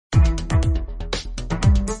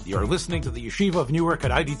You're listening to the Yeshiva of Newark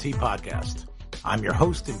at IDT podcast. I'm your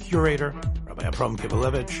host and curator, Rabbi Abram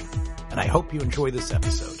Kibalevich, and I hope you enjoy this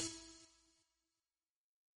episode.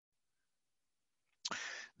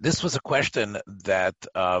 This was a question that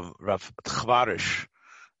Rav Tchvarish,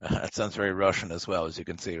 it sounds very Russian as well, as you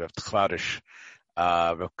can see, Rav Tchvarish,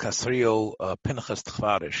 Rav Kasriel Pinchas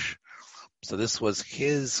Tchvarish. So this was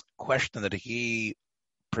his question that he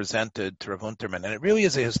presented to Rav Unterman, and it really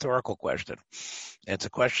is a historical question. It's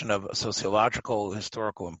a question of sociological,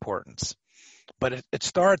 historical importance. But it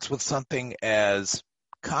starts with something as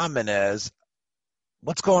common as,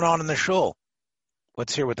 what's going on in the shul?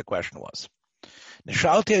 Let's hear what the question was. There's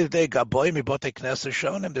many of these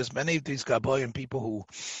Gaboyim people who,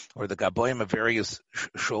 or the Gaboyim of various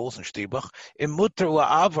shuls and shtibach, imuter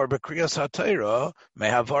la'avar b'kriyas ha'teira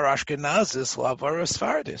me'havar Ashkenazis la'avar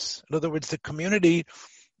Sephardis. In other words, the community,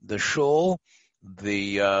 the shul,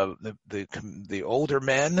 the older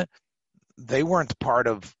men, they weren't part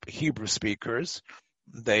of Hebrew speakers.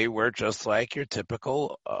 They were just like your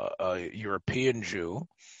typical European Jew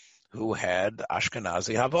who had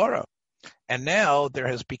Ashkenazi Havarah. And now there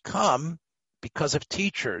has become, because of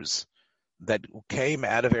teachers that came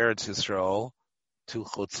out of Eretz Yisrael to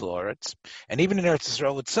Chutz La'aretz, and even in Eretz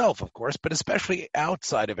Yisrael itself, of course, but especially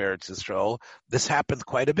outside of Eretz Yisrael, this happened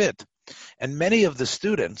quite a bit. And many of the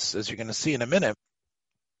students, as you're going to see in a minute,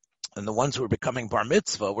 and the ones who were becoming bar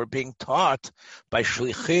mitzvah were being taught by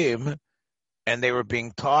shlichim, and they were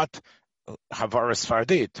being taught Havarahs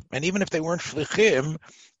Fardit. And even if they weren't shlichim,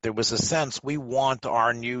 there was a sense we want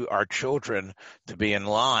our children to be in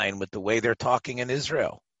line with the way they're talking in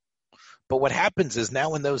Israel. But what happens is now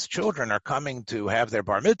when those children are coming to have their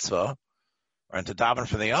bar mitzvah or to daven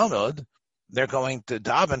for the Amud, they're going to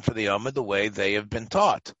daven for the Amud the way they have been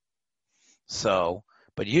taught. So,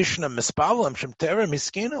 but Yishna Mispalim Shemtera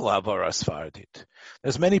Miskina Havarahs Fardit.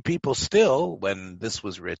 There's many people still, when this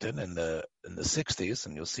was written in the 60s,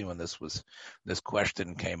 and you'll see when this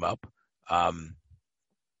question came up.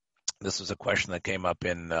 This was a question that came up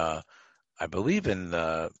in, I believe, in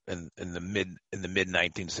the mid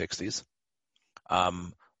 1960s.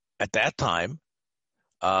 At that time,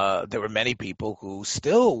 there were many people who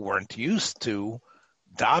still weren't used to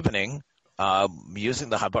davening using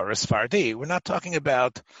the Havarahs Fardit. We're not talking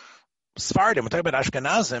about Sephardim. We're talking about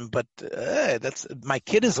Ashkenazim, but that's my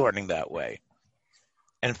kid is learning that way.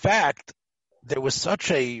 In fact, there was such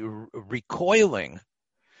a recoiling.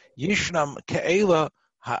 Yishnam ke'ela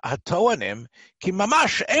ha'toanim ki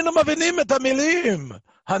mamash enam avinim et hamilim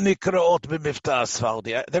hanikraot b'mivta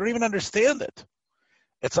Sephardi. They don't even understand it.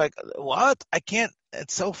 It's like, what? I can't.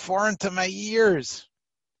 It's so foreign to my ears.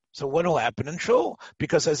 So what will happen in shul?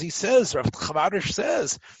 Because as he says, Rav Tchvarish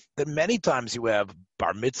says, that many times you have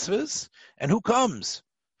bar mitzvahs, and who comes?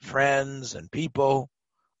 Friends and people,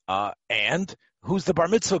 and who's the bar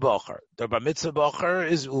mitzvah bocher? The bar mitzvah bocher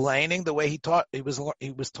is learning the way he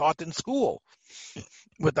was taught in school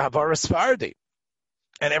with the Havarahs Fardit.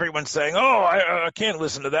 And everyone's saying, oh, I can't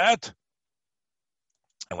listen to that.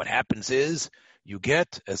 And what happens is, you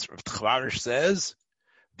get, as Rav Tchvarish says,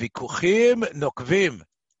 vikuchim nokvim.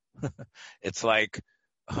 It's like,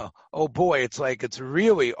 oh boy, it's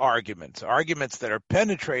really arguments that are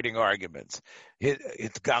penetrating arguments.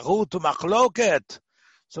 It's garut machloket.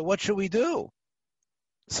 So what should we do?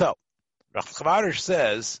 So, Rav Tchvarish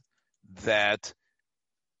says that,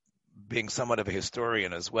 being somewhat of a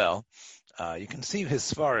historian as well, you can see his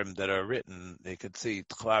svarim that are written. You could see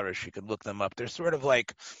Tchvarish, you could look them up. They're sort of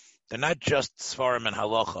like, they're not just svarim and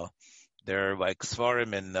halacha. They're like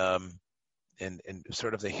svarim in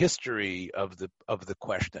sort of the history of the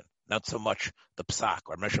question, not so much the psak.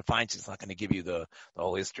 Or Moshe Feinstein's not going to give you the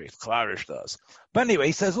whole history. Tchvarish does. But anyway,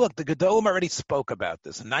 he says, look, the Gedolim already spoke about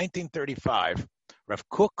this. In 1935, Rav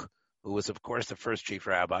Kook, who was, of course, the first chief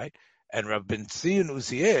rabbi, and Rav Ben Zion Chai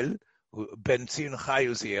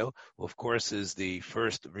Uziel, who, of course, is the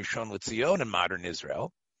first Rishon LeZion in modern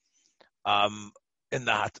Israel, in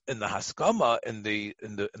the Haskama, in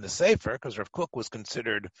the Sefer, because Rav Kook was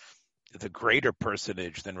considered the greater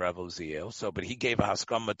personage than Rav Uziel. So, but he gave a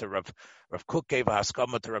haskama to Rav Kook gave a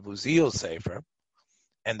haskama to Rav Uziel's sefer,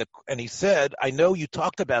 and he said, I know you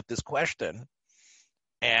talked about this question,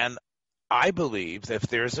 and I believe that if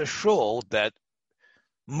there's a shul that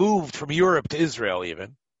moved from Europe to Israel,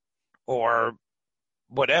 even, or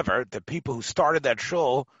whatever, the people who started that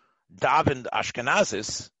shul davened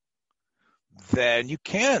Ashkenazis, then you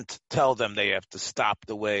can't tell them they have to stop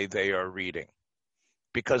the way they are reading.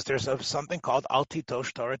 Because there's something called Al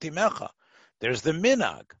Titosh Torah Timecha. There's the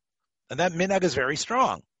minhag, and that minhag is very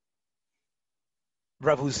strong.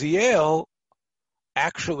 Rav Uziel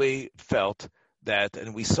actually felt that,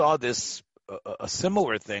 and we saw this, a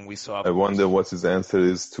similar thing we saw. I wonder what his answer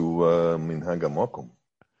is to Minhag HaMakom.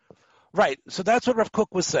 Right. So that's what Rav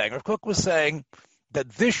Kook was saying. Rav Kook was saying that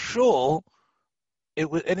this shul, it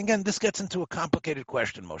was, and again, this gets into a complicated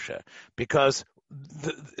question, Moshe, because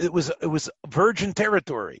it was virgin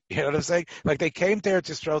territory. You know what I'm saying? Like they came to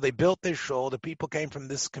Eretz Yisrael, they built this shul, the people came from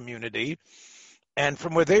this community, and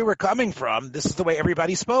from where they were coming from, this is the way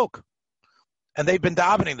everybody spoke. And they've been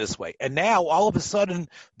davening this way. And now, all of a sudden,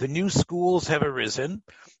 the new schools have arisen,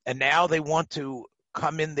 and now they want to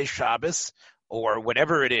come in this Shabbos, or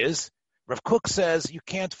whatever it is. Rav Kook says you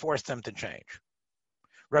can't force them to change.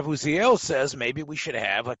 Rav Uziel says maybe we should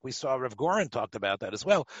have, like we saw Rav Goren talked about that as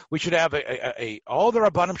well, we should have all the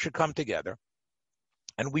Rabbanim should come together,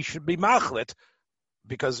 and we should be machlit,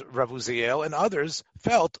 because Rav Uziel and others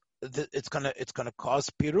felt that it's gonna cause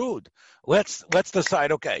pirud. Let's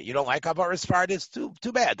decide. Okay, you don't like Havarahs Fardes?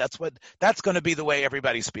 Too bad. That's going to be the way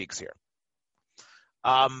everybody speaks here.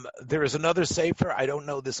 There is another sefer. I don't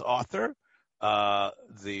know this author. The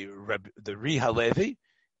Ri Halevi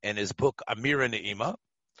in his book Amira Ne'ima,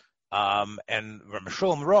 and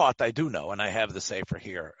Sholem Roth I do know, and I have the sefer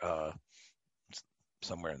here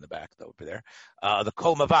somewhere in the back over there. The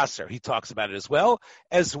Kol Mavaser, he talks about it as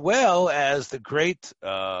well as the great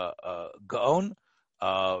Gaon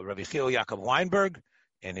Rabbi Chil Yaakov Weinberg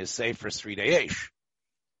in his sefer Sridei Eish.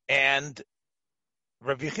 And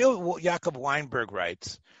Rabbi Chil Yaakov Weinberg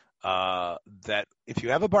writes that if you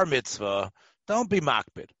have a bar mitzvah, don't be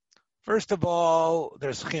makbid. First of all,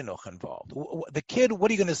 there's chinuch involved. The kid, what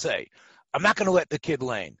are you going to say? I'm not going to let the kid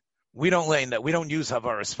lane. We don't lane that. We don't use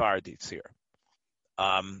Havarahs Fardes here.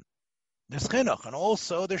 There's chinuch, and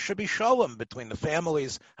also there should be shalom between the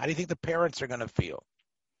families. How do you think the parents are going to feel?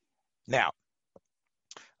 Now,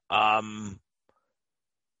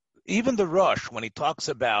 even the Rosh, when he talks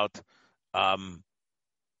about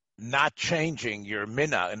not changing your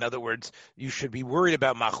mina, in other words, you should be worried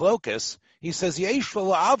about machlokas, he says, Yesh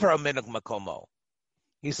avra minuk makomo.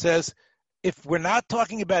 He says, if we're not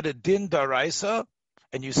talking about a din daraisa,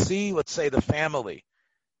 and you see, let's say the family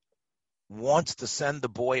wants to send the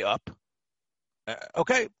boy up,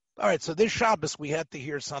 okay, all right, so this Shabbos we had to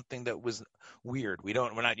hear something that was weird. We're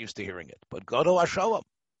not used to hearing it. But Gadol HaShalom.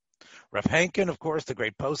 Rav Henkin, of course, the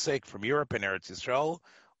great posek from Europe and Eretz Yisrael,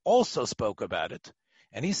 also spoke about it.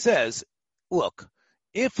 And he says, look,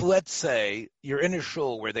 if, let's say, you're in a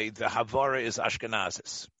shul where the Havarah is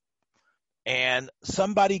Ashkenazis, and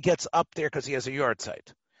somebody gets up there because he has a yard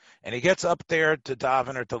site, and he gets up there to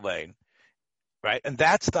daven or to lane, right? And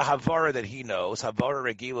that's the Havarah that he knows,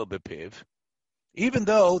 Havarah Regila Bepiv, even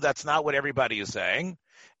though that's not what everybody is saying,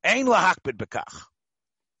 Ein lahakbid bekach.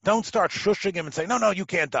 Don't start shushing him and saying, no, you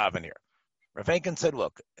can't daven here. Rav Henkin said,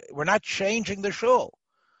 look, we're not changing the shul.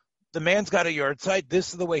 The man's got a yard site.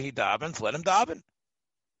 This is the way he davens. Let him daven.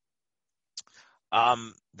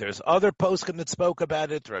 There's other poskim that spoke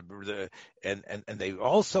about it, and they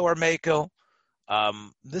also are mekel.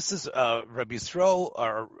 This is Rabbi Yisrael,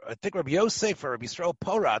 or I think Rabbi Yosef or Rabbi Yisrael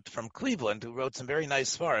Porat from Cleveland, who wrote some very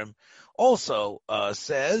nice svarim, also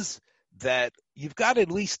says that you've got to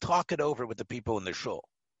at least talk it over with the people in the shul.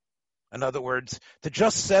 In other words, to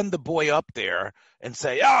just send the boy up there and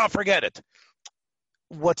say, forget it.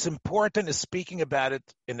 What's important is speaking about it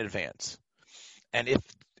in advance. And if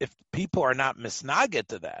people are not misnaged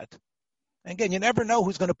to that, again, you never know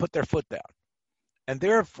who's going to put their foot down. And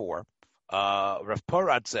therefore, Rav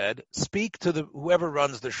Porat said, speak to whoever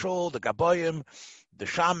runs the shul, the gaboyim, the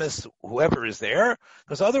shamis, whoever is there,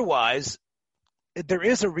 because otherwise there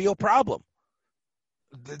is a real problem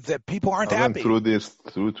that people aren't happy. I went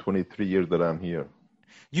through 23 years that I'm here.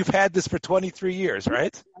 You've had this for 23 years,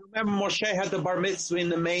 right? I remember Moshe had the bar mitzvah in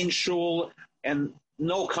the main shul, and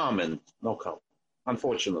no comment,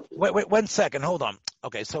 unfortunately. Wait, 1 second, hold on.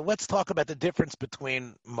 Okay, so let's talk about the difference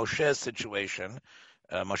between Moshe's situation,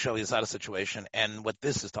 Moshe Eliezer situation, and what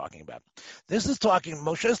this is talking about.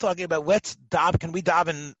 Moshe is talking about, can we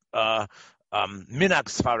daven minhag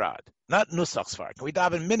Sfarad, not nusach Sfarad. Can we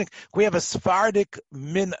daven minhag? Can we have a Sephardic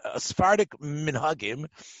minhagim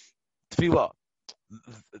tefillah?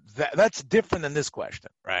 That's different than this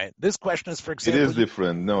question, right? This question is, for example... It is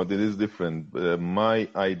different. No, it is different.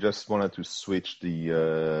 I just wanted to switch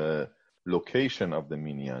the location of the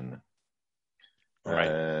minyan. Right.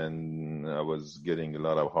 And I was getting a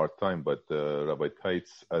lot of hard time, but Rabbi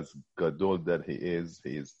Teitz, as gadol that he is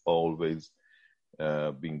always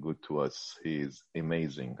been good to us. He is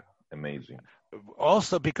amazing.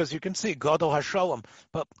 Also, because you can see Gadol HaShalom,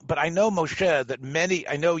 but I know, Moshe, that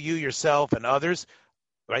I know you yourself and others,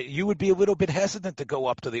 right? You would be a little bit hesitant to go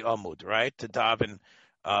up to the Amud, right? To daven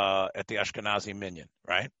at the Ashkenazi minyan,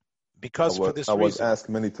 right? Because I for this was reason. asked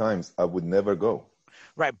many times. I would never go.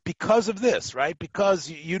 Right, because of this, right? Because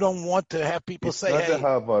you don't want to have people It's say, not hey. the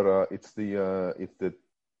Havarah, it's the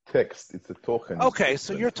text, it's the token. Okay,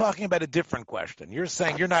 so you're talking about a different question. You're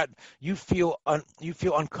saying you feel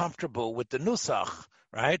uncomfortable with the nusach,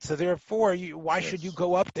 right? So therefore, why should you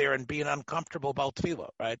go up there and be an uncomfortable Baal Tefillah,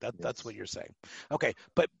 right? That's what you're saying. Okay,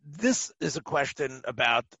 but this is a question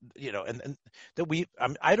about, and that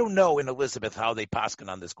I don't know in Elizabeth how they paskin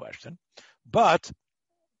on this question, but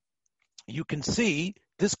you can see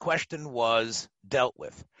this question was dealt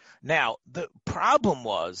with. Now, the problem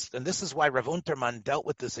was, and this is why Rav Unterman dealt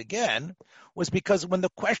with this again, was because when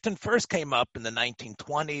the question first came up in the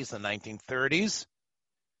 1920s and 1930s,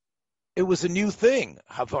 it was a new thing,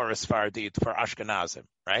 Havarahs Fardit for Ashkenazim,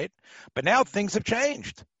 right? But now things have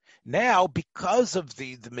changed. Now, because of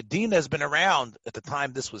the Medina has been around at the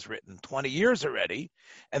time this was written, 20 years already,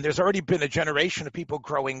 and there's already been a generation of people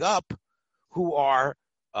growing up who are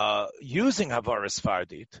using Havarahs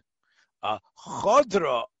Fardit,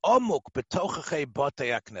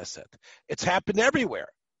 it's happened everywhere.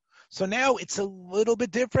 So now it's a little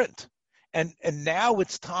bit different. And now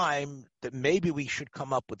it's time that maybe we should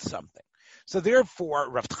come up with something. So therefore,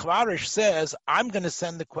 Rav Havarahs says, I'm going to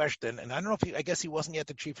send the question, and I don't know I guess he wasn't yet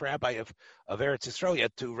the chief rabbi of Eretz Yisrael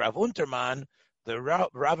yet, to Rav Unterman, the Rav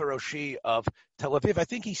Roshi of Tel Aviv. I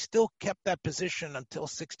think he still kept that position until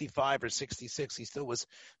 65 or 66. He still was,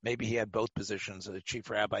 maybe he had both positions, the chief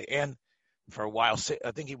rabbi and for a while, I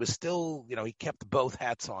think he was still, he kept both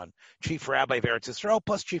hats on, chief rabbi of Eretz Yisrael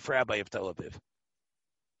plus chief rabbi of Tel Aviv.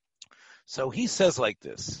 So he says like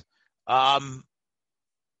this, I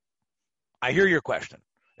hear your question.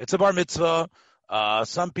 It's a bar mitzvah.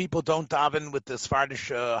 Some people don't daven with the Sephardic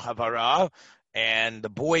Havarah, and the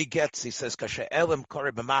boy gets, he says, Kasha Elim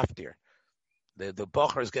Kore B'maftir. The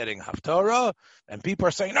bocher is getting Haftorah, and people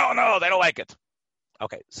are saying, no, they don't like it.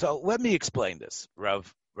 Okay, so let me explain this,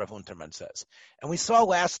 Rav Unterman says. And we saw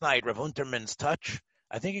last night Rav Unterman's touch.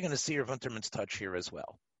 I think you're going to see Rav Unterman's touch here as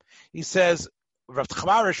well. He says, Rav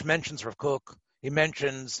Havarahs mentions Rav Kook. He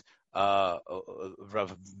mentions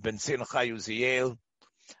Rav Ben Simcha Uziel.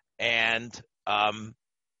 And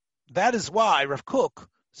that is why Rav Kook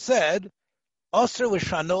said, this is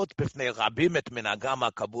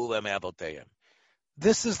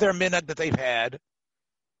their minhag that they've had,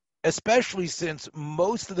 especially since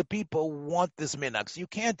most of the people want this minhag. So you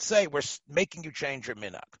can't say we're making you change your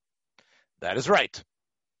minhag. That is right.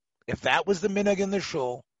 If that was the minhag in the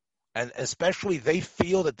shul, and especially they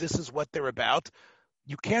feel that this is what they're about,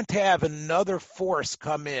 you can't have another force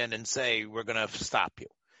come in and say, we're going to stop you.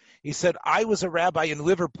 He said, I was a rabbi in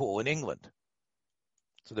Liverpool, in England.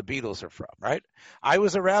 So the Beatles are from, right? I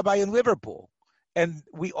was a rabbi in Liverpool. And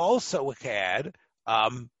we also had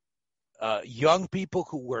young people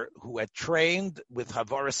who had trained with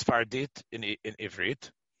Havarahs Fardit in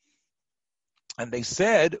Ivrit. And they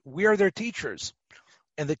said, we are their teachers.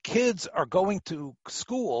 And the kids are going to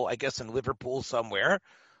school, I guess in Liverpool somewhere,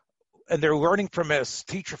 and they're learning from a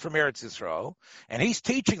teacher from Eretz Yisrael, and he's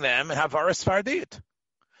teaching them in Havarahs Fardit.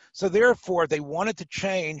 So therefore, they wanted to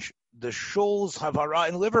change the shul's Havarah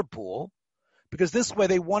in Liverpool, because this way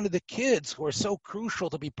they wanted the kids, who are so crucial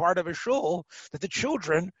to be part of a shul, that the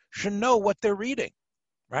children should know what they're reading,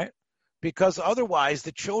 right? Because otherwise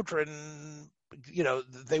the children,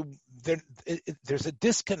 there's a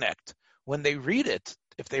disconnect when they read it,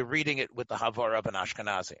 if they're reading it with the Havarah of an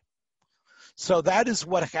Ashkenazi. So that is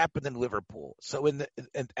what happened in Liverpool. So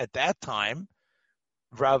at that time,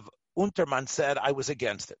 Rav Unterman said, I was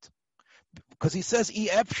against it. Because he says,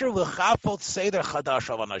 it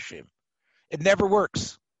never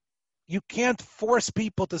works. You can't force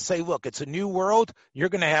people to say, look, it's a new world. You're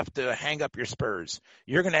going to have to hang up your spurs.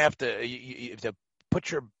 You're going to have to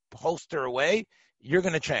put your holster away. You're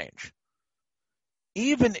going to change.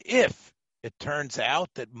 Even if it turns out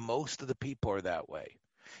that most of the people are that way.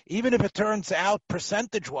 Even if it turns out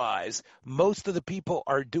percentage-wise, most of the people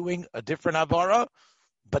are doing a different Havarah,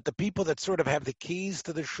 but the people that sort of have the keys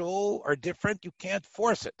to the shul are different, you can't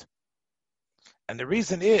force it. And the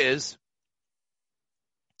reason is,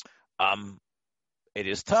 it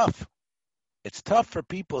is tough. It's tough for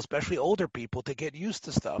people, especially older people, to get used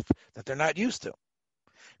to stuff that they're not used to.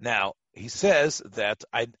 Now, he says that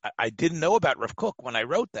I didn't know about Rav Kook when I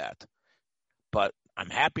wrote that, but I'm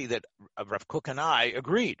happy that Rav Kook and I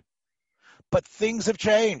agreed. But things have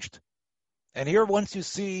changed. And here once you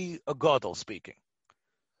see a Gadol speaking.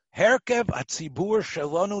 Herkev hatzibur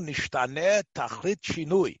shelonu nishtaneh tachlit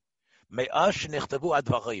shinui me'az shenichtavu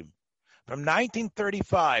advarim. From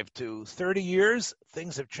 1935 to 30 years,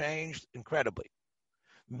 things have changed incredibly.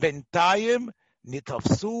 בינתיים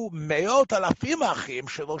נתפסו מאות אלפים אחים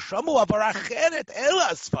שלא שמעו הברה אחרת אלא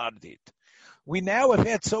הספרדית. We now have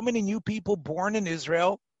had so many new people born in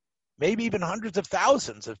Israel, maybe even hundreds of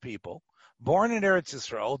thousands of people born in Eretz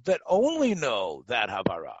Yisrael that only know that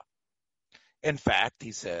Havarah. In fact,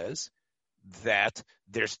 he says that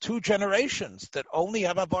there's 2 generations that only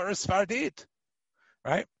have Havarah Sfardit,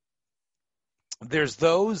 right? There's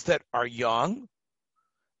those that are young,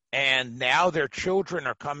 and now their children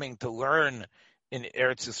are coming to learn in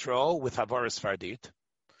Eretz Yisrael with Havarah Sfardit,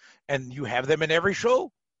 and you have them in every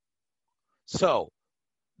shul. So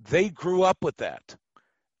they grew up with that.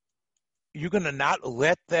 You're not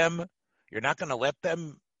going to let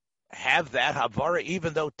them have that Havarah,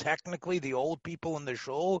 even though technically the old people in the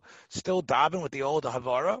shul still daven with the old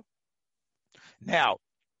Havarah. Now,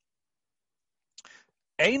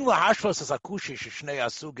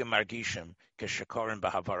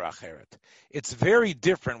 it's very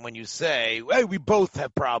different when you say, hey, we both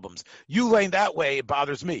have problems. You learn that way, it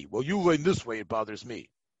bothers me. Well, you learn this way, it bothers me.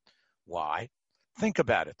 Why? Think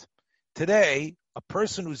about it. Today, a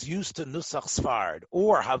person who's used to Nusach Sfard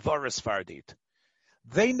or Havarah Sfardit,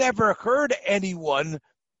 they never heard anyone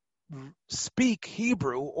speak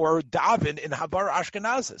Hebrew or daven in Havarah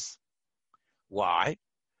Ashkenazis. Why?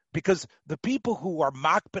 Because the people who are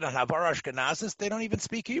makbid on Havarah Ashkenazis, they don't even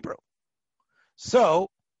speak Hebrew. So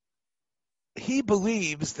he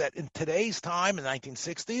believes that in today's time, in the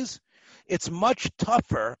 1960s, it's much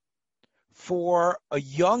tougher for a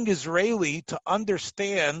young Israeli to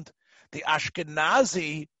understand the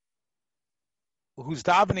Ashkenazi who's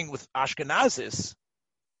davening with Ashkenazis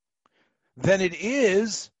than it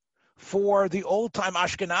is for the old-time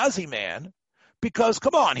Ashkenazi man, because,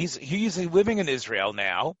 come on, he's living in Israel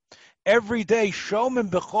now. Every day, Shomim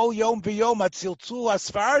b'chol yom v'yom atziltzul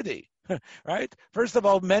asfardi, right? First of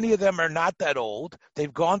all, many of them are not that old.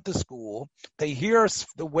 They've gone to school. They hear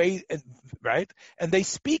the way, right? And they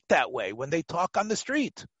speak that way when they talk on the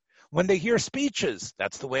street. When they hear speeches,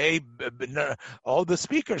 that's the way all the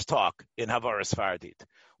speakers talk in Havarah Sfardit.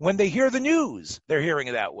 When they hear the news, they're hearing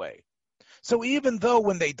it that way. So even though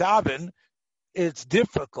when they daven, it's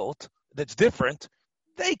difficult, that's different,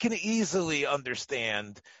 they can easily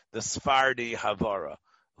understand the Sephardi Havarah,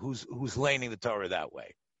 who's learning the Torah that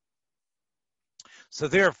way. So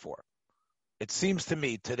therefore, it seems to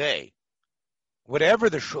me today, whatever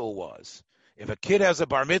the shul was, if a kid has a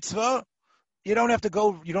bar mitzvah, you don't have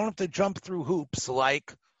to jump through hoops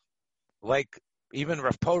like even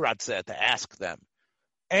Rav Porat said to ask them.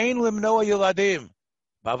 Ein limnoa yeladim,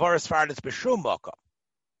 b'Havarah Sfardit b'shum makom.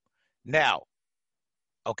 Now,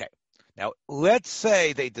 okay. Now, let's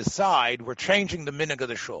say they decide we're changing the minhag of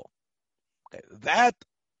the shul. Okay, that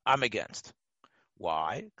I'm against.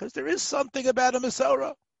 Why? Because there is something about a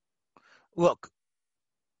Masorah. Look,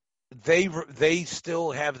 they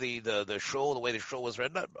still have the shul, the way the shul was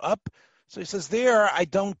written up. So he says there, I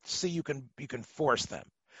don't see you can force them.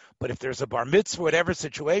 But if there's a bar mitzvah, whatever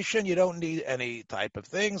situation, you don't need any type of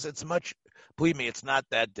things. Believe me, it's not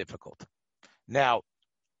that difficult. Now,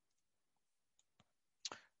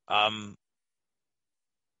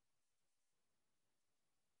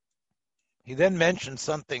 he then mentioned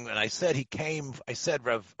something, and I said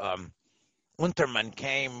Rav Unterman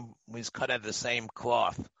came, was cut out of the same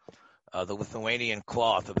cloth, the Lithuanian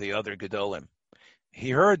cloth of the other Gedolim.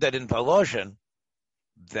 He heard that in Volozhin,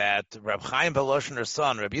 that Reb Chaim Volozhiner's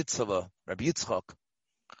son, Reb Yitzchok,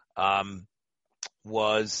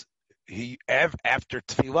 after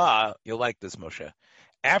Tefillah, you'll like this, Moshe.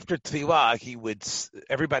 After Tefillah,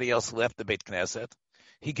 everybody else left the Beit Knesset.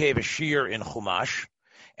 He gave a shir in Chumash.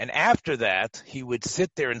 And after that, he would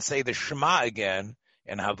sit there and say the Shema again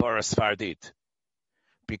in Havarah Sfardit.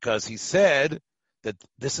 Because he said that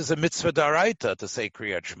this is a mitzvah daraita to say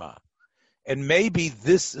Kriyat Shema. And maybe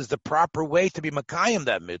this is the proper way to be Makayim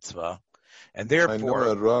that mitzvah. And therefore, I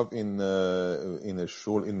know a Rav in a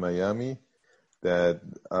shul in Miami that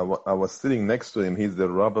I was sitting next to him. He's the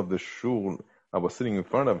Rav of the shul. I was sitting in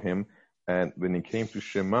front of him, and when he came to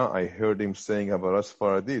Shema, I heard him saying Havarah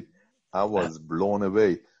Sfardit. I was blown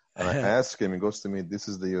away. And I asked him, he goes to me, this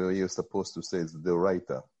is the way you're supposed to say, it's the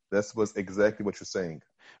Raita. That was exactly what you're saying.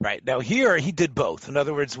 Right. Now here he did both. In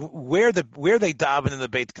other words, where they daven in the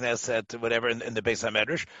Beit Knesset, whatever, in the Beis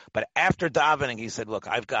HaMedrash, but after davening, he said, look,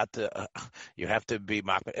 I've got to, you have to be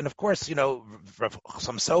makbid. And of course,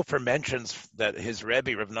 some Sofer mentions that his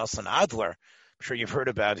Rebbe, Rav Nosson Adler, I'm sure you've heard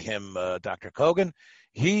about him, Dr. Kogan,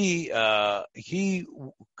 he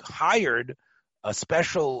hired a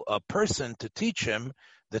special person to teach him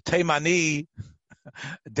the Teimani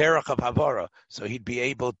derech of Havarah, so he'd be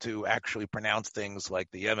able to actually pronounce things like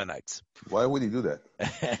the Yemenites. Why would he do that?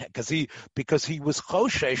 because he was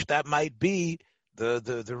choshesh that might be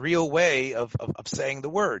the real way of saying the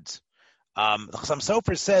words. Some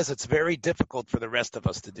Sofer says it's very difficult for the rest of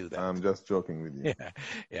us to do that. I'm just joking with you.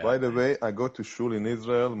 Yeah. By the way, I go to Shul in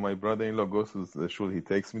Israel. My brother-in-law goes to the Shul. He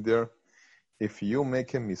takes me there. If you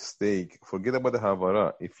make a mistake, forget about the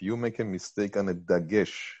Havarah. If you make a mistake on a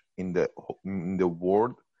dagesh in the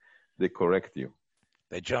word, they correct you.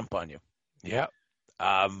 They jump on you. Yeah.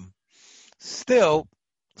 Still,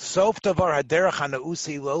 sof davar haderech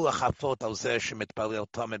hanausi lo lachafot al zeh shemitpalel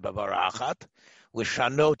tamid bavara achat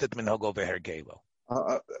l'shanot et minhago v'hergelo.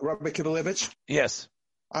 Rabbi Kivelevich? Yes.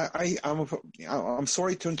 I'm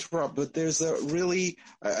sorry to interrupt, but there's a really,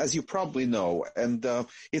 as you probably know, and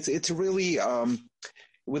it's really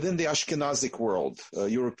within the Ashkenazic world,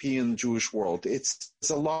 European Jewish world, it's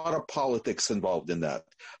a lot of politics involved in that.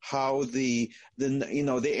 How the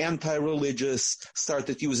anti-religious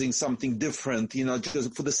started using something different,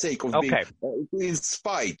 just for the sake of being in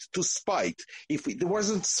spite. If there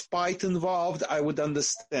wasn't spite involved, I would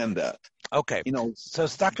understand that. Okay. So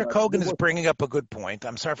Dr. Kogan is bringing up a good point.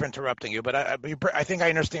 I'm sorry for interrupting you, but I think I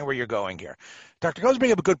understand where you're going here. Dr. Kogan is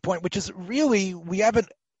bringing up a good point, which is really, we haven't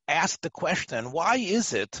asked the question, why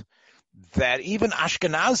is it that even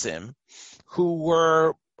Ashkenazim, who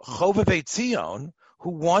were Chovevei Tzion,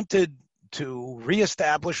 who wanted to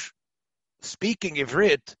reestablish speaking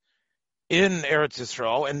Ivrit in Eretz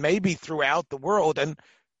Yisrael and maybe throughout the world, and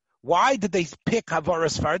why did they pick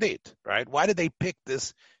Havarahs Sfardit, right? Why did they pick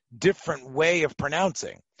this different way of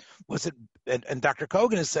pronouncing? Was it, and Dr.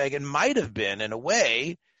 Kogan is saying it might have been in a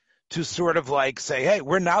way to sort of like say, hey,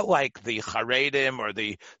 we're not like the Haredim or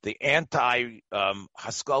the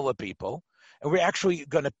anti-Haskalah people, and we're actually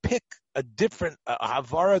going to pick a different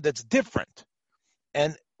Havarah that's different.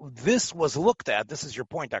 And this was looked at, this is your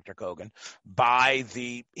point, Dr. Kogan, by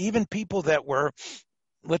even people that were,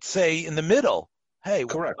 let's say, in the middle. Hey,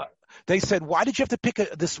 correct. They said, why did you have to pick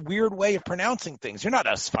this weird way of pronouncing things? You're not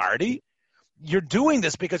a Sephardi. You're doing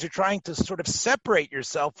this because you're trying to sort of separate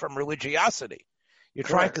yourself from religiosity. You're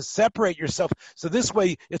trying to separate yourself. So this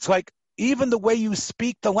way, it's like even the way you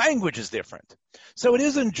speak the language is different. So it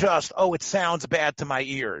isn't just, it sounds bad to my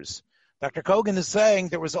ears. Dr. Kogan is saying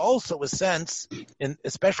there was also a sense,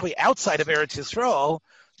 especially outside of Eretz Yisrael,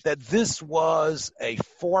 that this was a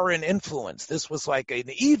foreign influence. This was like an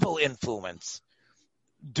evil influence,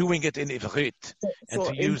 doing it in Ivrit, and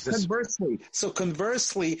to use this.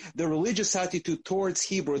 Conversely, the religious attitude towards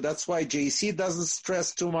Hebrew, that's why JC doesn't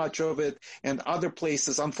stress too much of it, and other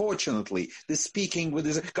places, unfortunately, the speaking with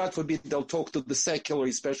this, God forbid, they'll talk to the secular,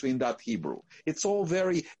 especially in that Hebrew. It's all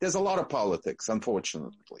there's a lot of politics,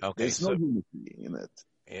 unfortunately. Okay, there's no unity in it.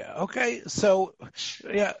 Yeah, okay, so,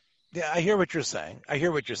 yeah, I hear what you're saying.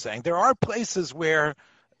 There are places where,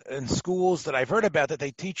 in schools that I've heard about, that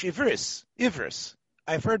they teach Ivris.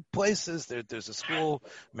 I've heard places, there's a school,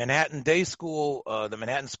 Manhattan Day School, the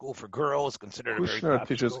Manhattan School for Girls, considered a very Kushner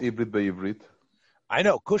teaches Ivrit by Ivrit. I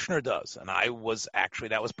know, Kushner does, and that was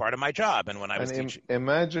part of my job, and when I was teaching.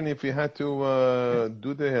 Imagine if you had to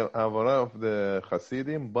do the Havarah of the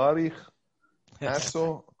Hasidim, Barich,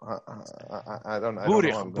 Aso, I don't know.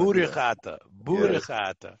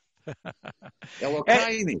 Burichata.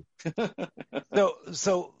 Elokaini.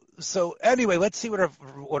 So anyway, let's see what Rav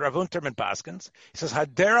Unterman paskins. He says,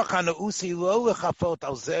 "Haderach hanausi lo lechafot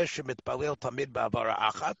al zeh shemitpalel tamid ba'avara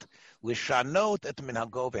achat lishanot et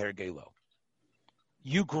minhago v'hergelo."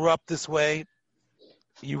 You grew up this way.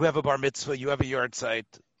 You have a bar mitzvah. You have a yard site.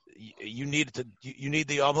 You need the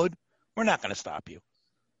Amud. We're not going to stop you.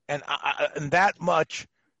 And that much,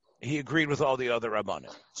 he agreed with all the other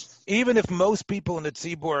Rabbanim. Even if most people in the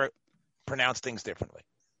Tzibur pronounce things differently.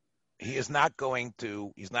 He's not going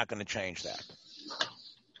to change that.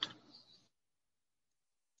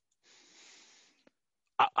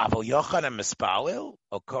 I'm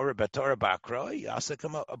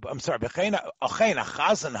sorry.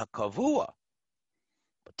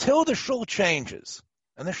 Till the shul changes,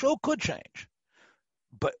 and the shul could change,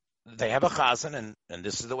 but they have a chazan, and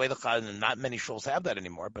this is the way the chazan. And not many shuls have that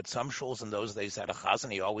anymore, but some shuls in those days had a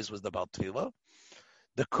chazan. He always was the Baal Tefillah,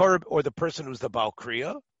 the korb, or the person who's the Baal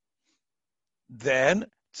Kriya. Then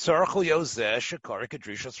tzarchul yozeh shekara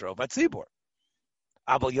kedrishas rov hatzibur.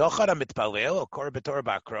 Abel yochad hamitpalel or kor b'torah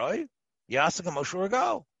b'akroi yasek Moshe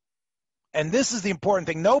Regal. And this is the important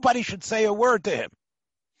thing. Nobody should say a word to him.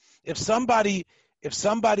 If somebody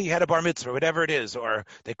had a bar mitzvah, whatever it is, or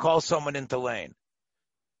they call someone into lane,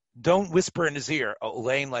 don't whisper in his ear,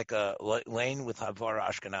 lane like a lane with Havarah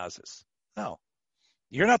Ashkenazis. No.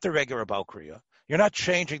 You're not the regular Baal Kriya. You're not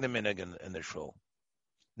changing the minhag in the shul.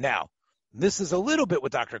 Now, this is a little bit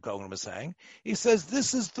what Dr. Cohen was saying. He says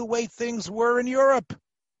this is the way things were in Europe,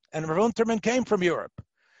 and Rav Unterman came from Europe.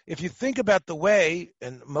 If you think about the way,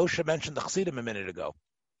 and Moshe mentioned the Chassidim a minute ago,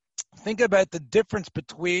 think about the difference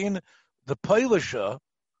between the Polisha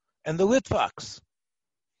and the Litvaks.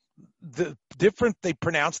 They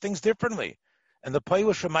pronounce things differently. And the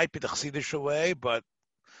Polisha might be the Chassidish way, but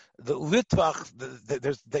the Litvak,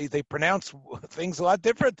 they pronounce things a lot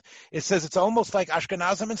different. It says it's almost like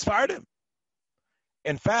Ashkenazim and Sephardim.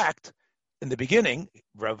 In fact, in the beginning,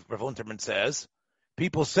 Rav Unterman says,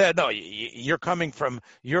 people said, no, you're coming from,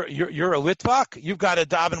 you're a Litvak, you've got to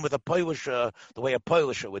daven with a Polisha, the way a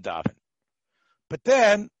Polisha would daven. But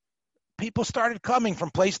then, people started coming from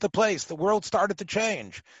place to place. The world started to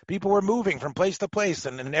change. People were moving from place to place.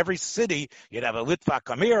 And in every city, you'd have a Litvak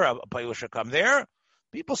come here, a Polisha come there.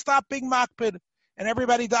 People stopped being makpid, and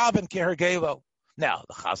everybody daven kihergelo. Now,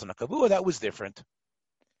 the Chazon HaKavua, that was different.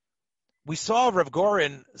 We saw Rav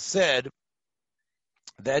Goren said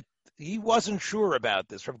that he wasn't sure about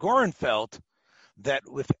this. Rav Goren felt that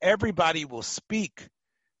if everybody will speak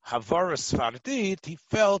Havarahs Sfardit, he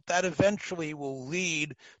felt that eventually will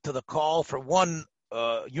lead to the call for one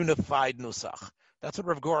unified nusach. That's what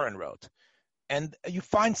Rav Goren wrote. And you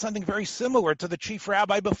find something very similar to the chief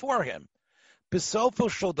rabbi before him. Besofo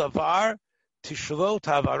shel davar tishlot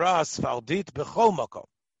Havarahs Sfardit b'chol makom.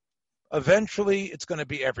 Eventually, it's going to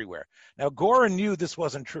be everywhere. Now, Goren knew this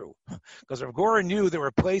wasn't true, because Rav Goren knew there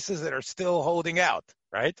were places that are still holding out,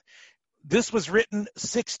 right? This was written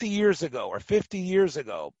 60 years ago or 50 years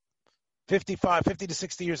ago, 50 to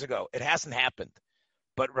 60 years ago. It hasn't happened.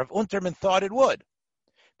 But Rav Unterman thought it would.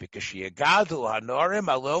 Because the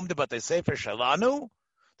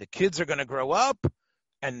kids are going to grow up,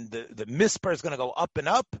 and the mispar is going to go up and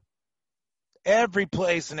up. Every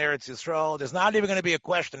place in Eretz Yisrael, there's not even going to be a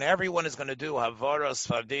question. Everyone is going to do Havarahs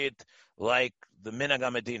Sfardit like the Minhag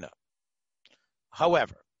HaMedina.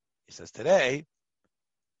 However, he says today,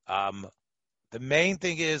 the main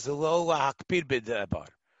thing is lo lahakpid b'davar.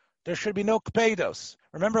 There should be no kpeidos.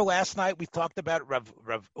 Remember last night we talked about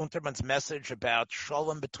Rav Unterman's message about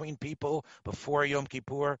shalom between people before Yom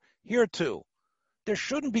Kippur? Here too. There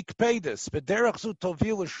shouldn't be kpeidos. B'derech zu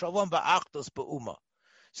tovilu shalom v'achdus b'uma.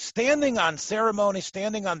 Standing on ceremony,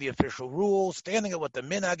 standing on the official rules, standing at what the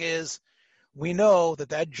minhag is, we know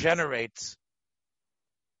that generates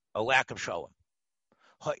a lack of shalom.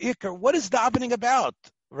 Ha'ikar, what is davening about?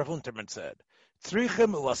 Rav Unterman said,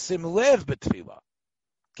 "Tzrichim lasim lev b'tefillah,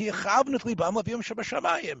 ki yechavnu libam l'viyom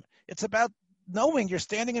shebashamayim." It's about knowing you're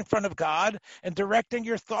standing in front of God and directing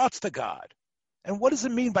your thoughts to God. And what does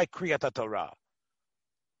it mean by kriyat Torah?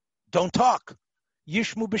 Don't talk.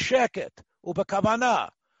 Yishmu b'sheket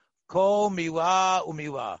u'b'kavana. Kol milah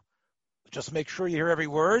u'milah. Just make sure you hear every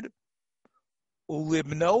word.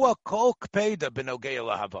 Ulibnoa kol kpeda b'nogei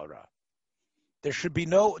lahavara. There should be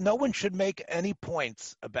no one should make any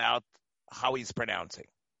points about how he's pronouncing.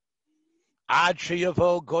 Ad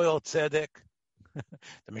sheyavo goyel tzedek. The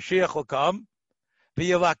Mashiach will come.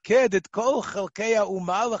 V'yelaked et kol chelkei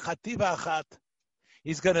ha'umah l'chativa achat.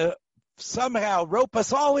 He's going to somehow rope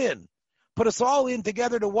us all in, put us all in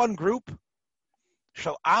together to one group.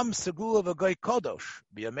 Shal am segula v'goy kodosh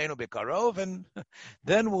b'yameinu b'karov, and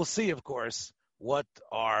then we'll see, of course, what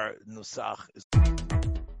our nusach is.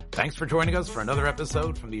 Thanks for joining us for another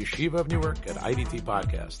episode from the Yeshiva of Newark at IDT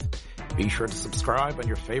Podcast. Be sure to subscribe on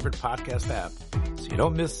your favorite podcast app so you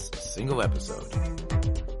don't miss a single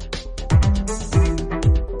episode.